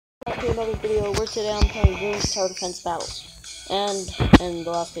Back to another video where today I'm playing Bloons Tower Defense Battles. And in the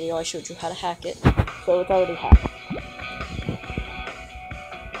last video I showed you how to hack it, so it's already hacked.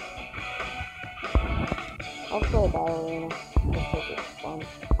 I'll play a battle arena, because it's fun.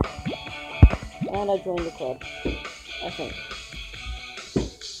 And I joined the club, I think.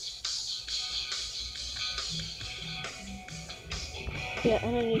 Yeah,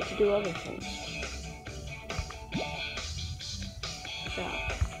 and I need to do other things. Yeah.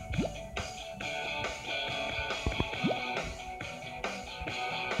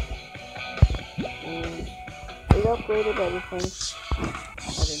 We upgraded everything.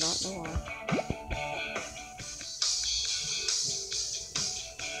 I do not know why.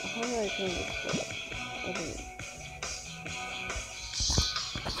 How do I turn this club? I don't know.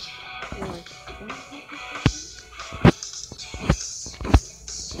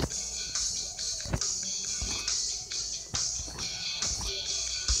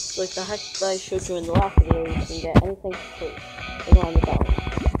 Like the hack that I showed you in the last video, you can get anything for free. It's on the battle.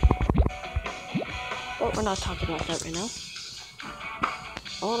 But we're not talking about that right now.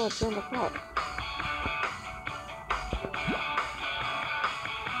 I want to join the club.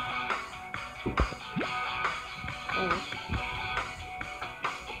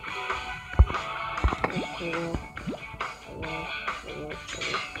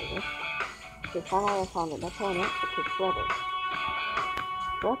 Okay, finally I found it. That's how I know it takes forever.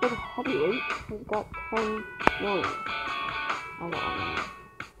 Rapid Heavyweight has got 10 million. I don't know.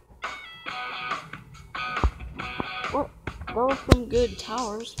 What? Those are some good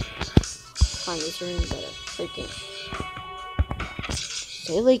towers. Fine, this room better. Late game.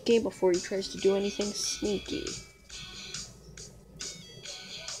 Say late game before he tries to do anything sneaky.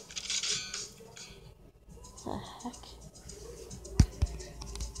 The heck?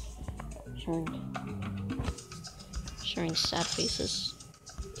 Showing sad faces.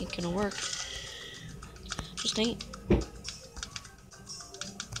 Ain't gonna work. Just ain't.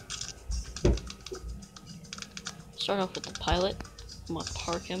 Start off with the pilot. I'm gonna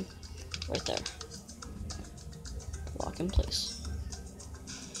park him right there. Lock in place.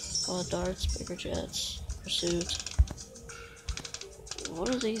 Darts, bigger jets, pursuit.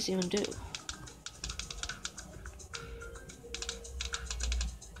 What do these even do?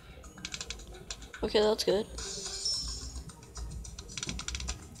 Okay, that's good.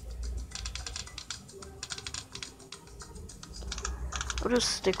 I'll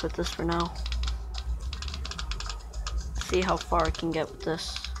just stick with this for now. See how far I can get with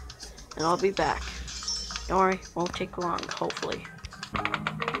this. And I'll be back. Don't worry, won't take long, hopefully.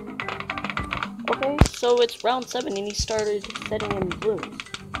 Okay, so it's round 7 and he started setting in balloons.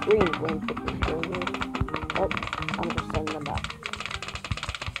 Green balloons, which is really good. But I'm just sending them back.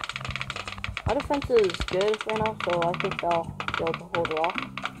 Our defense is good right now, so I think they'll be able to hold it off.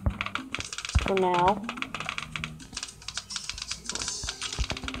 For now.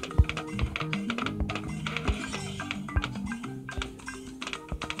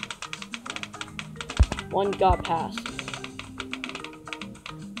 One got past.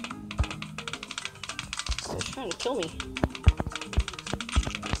 Oh, he's trying to kill me.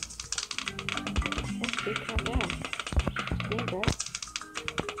 Let's be calm down. Being bad.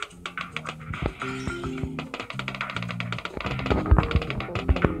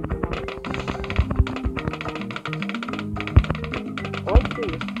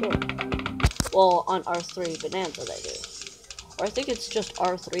 Well, on R3 Bonanza they do. Or I think it's just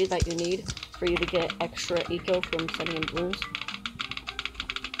R3 that you need for you to get extra eco from sending in balloons.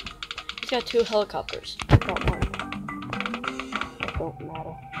 He's got 2 helicopters. Not one. It don't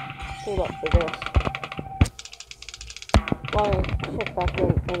matter. Hold up for this. Well, I'll check back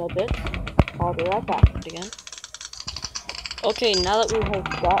in a bit. I'll be right back again. Okay, now that we have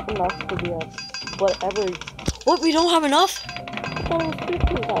got enough to be whatever. What? We don't have enough? I thought it was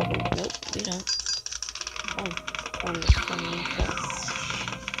 15,000. Nope, we don't.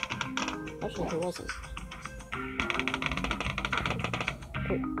 Actually, it wasn't.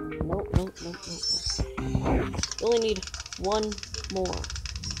 Okay. Nope. We only need one more.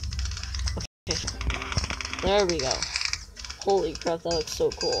 Okay. There we go. Holy crap, that looks so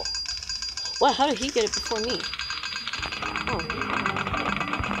cool. Wow, how did he get it before me? Oh.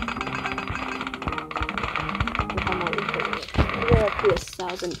 We're up to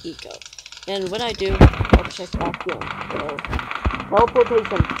 1,000 eco. And when I do, I'll check back in. So,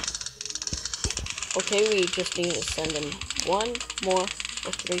 teleportation. Okay, we just need to send in one more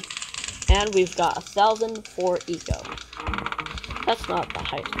or 3. And we've got 1,004 eco. That's not the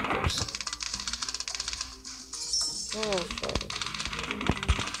height, of course. Oh, sorry.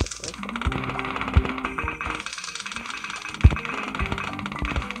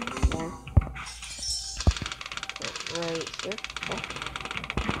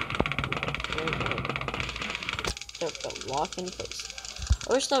 The lock in place.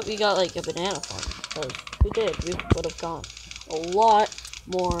 I wish that we got like a banana farm, because if we did, we would have gone a lot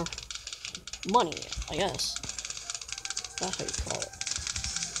more money, I guess. That's how you call it.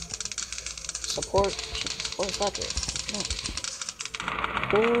 Support. What is that do? No.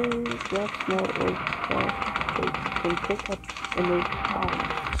 That's not like they can pick up and they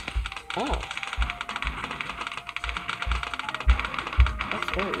Oh. That's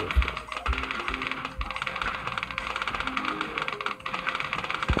very useful.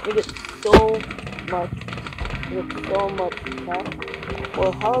 We get so much cash, or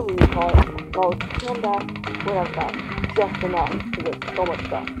however you call it. Well, come back when I've got just enough to get so much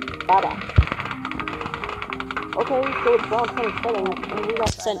stuff. Bye-bye. Okay, so it's round 27, and we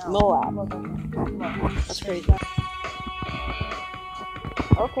got sent Moab. That's crazy.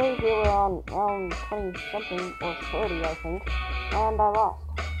 Okay, here we're on round 20-something, or 30, I think, and I lost.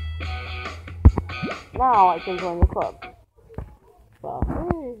 Now I can join the club.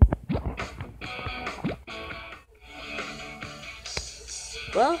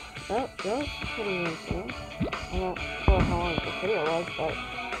 Well, that was pretty insane. I'm not sure how long the video was, but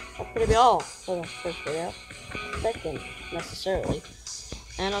that's gonna be all for the first video. Second, necessarily.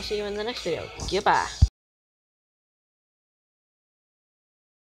 And I'll see you in the next video. Goodbye.